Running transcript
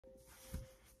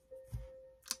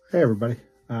Hey everybody,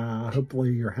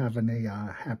 hopefully you're having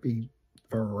a happy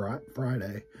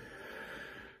Friday.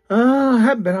 I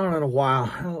haven't been on in a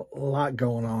while, a lot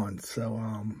going on, so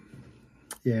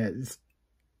yeah, there's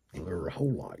a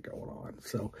whole lot going on,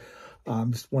 so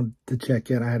just wanted to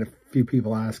check in. I had a few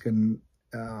people asking,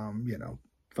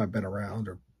 if I've been around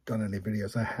or done any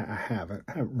videos. I haven't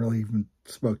really even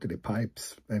smoked any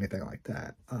pipes, anything like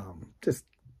that. Just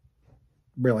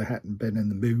really hadn't been in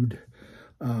the mood,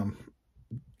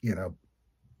 you know,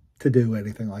 to do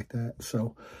anything like that.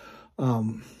 So,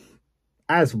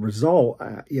 as a result,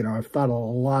 I've thought a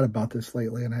lot about this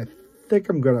lately, and I think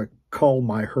I'm going to cull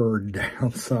my herd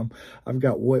down some. I've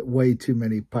got way too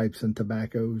many pipes and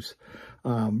tobaccos.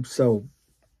 So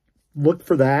look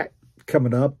for that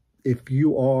coming up. If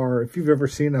you've ever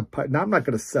seen a pipe, now I'm not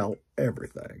going to sell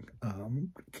everything,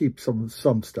 keep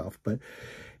some stuff, but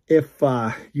if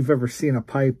you've ever seen a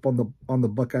pipe on the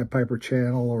Buckeye Piper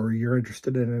channel, or you're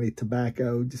interested in any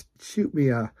tobacco, just shoot me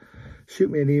an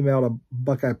email to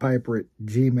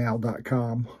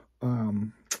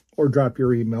buckeyepiper@gmail.com, or drop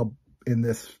your email in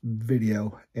this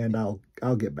video, and I'll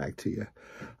get back to you.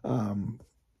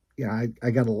 I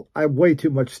have way too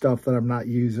much stuff that I'm not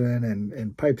using,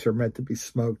 and pipes are meant to be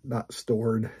smoked, not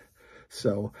stored.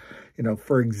 So,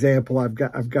 for example, I've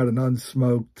got an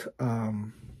unsmoked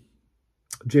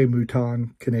J.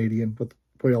 Mouton Canadian with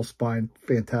whale spine,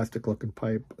 fantastic looking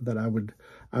pipe that I would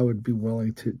be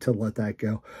willing to let that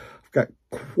go. I've got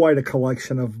quite a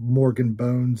collection of Morgan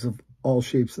bones of all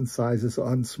shapes and sizes,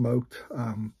 unsmoked.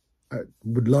 I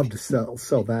would love to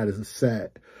sell that as a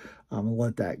set, and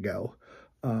let that go.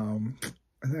 And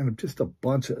then just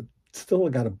still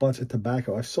got a bunch of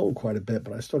tobacco. I sold quite a bit,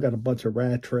 but I still got a bunch of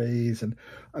rat trays, and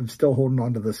I'm still holding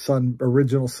on to the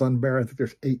original Sun Bear. I think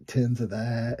there's 8 tins of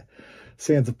that.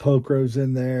 Sands of Pocros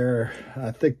in there. I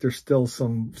think there's still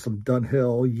some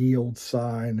Dunhill Yield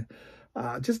Sign.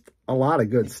 Just a lot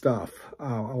of good stuff.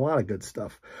 I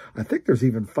think there's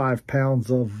even 5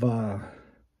 pounds of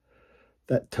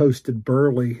that toasted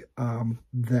burley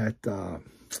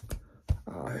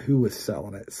who was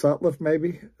selling it? Sutliff,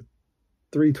 maybe?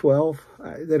 312.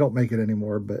 They don't make it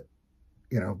anymore, but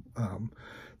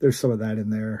there's some of that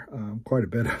in there, quite a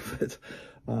bit of it.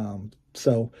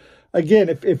 So again,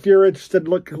 if you're interested,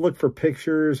 look for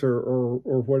pictures or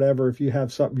whatever. If you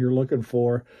have something you're looking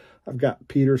for, I've got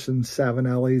Peterson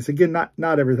Savinellis. Again,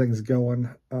 not everything's going,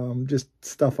 just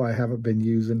stuff I haven't been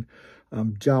using.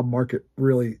 Job market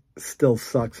really still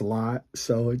sucks a lot,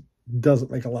 so it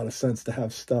doesn't make a lot of sense to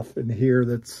have stuff in here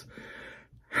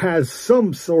has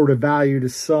some sort of value to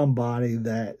somebody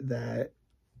that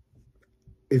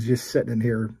is just sitting in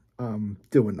here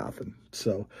doing nothing.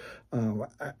 So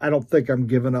I don't think I'm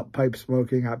giving up pipe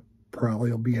smoking. I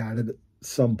probably will be at it at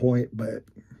some point, but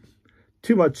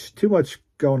too much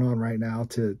going on right now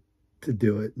to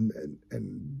do it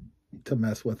and to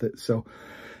mess with it. So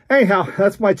anyhow,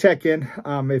 that's my check-in.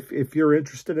 If you're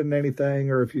interested in anything,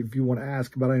 or if you want to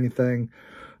ask about anything,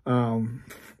 I'm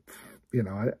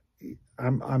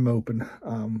open.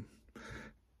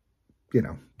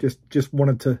 Just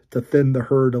wanted to thin the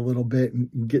herd a little bit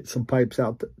and get some pipes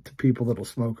out to people that'll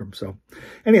smoke them. So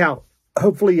anyhow,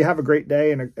 hopefully you have a great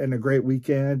day and a great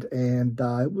weekend. And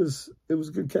it was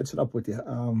good catching up with you.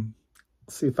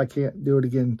 See if I can't do it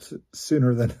again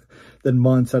sooner than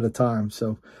months at a time.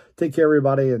 So take care,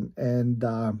 everybody, and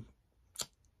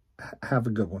have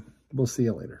a good one. We'll see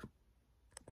you later.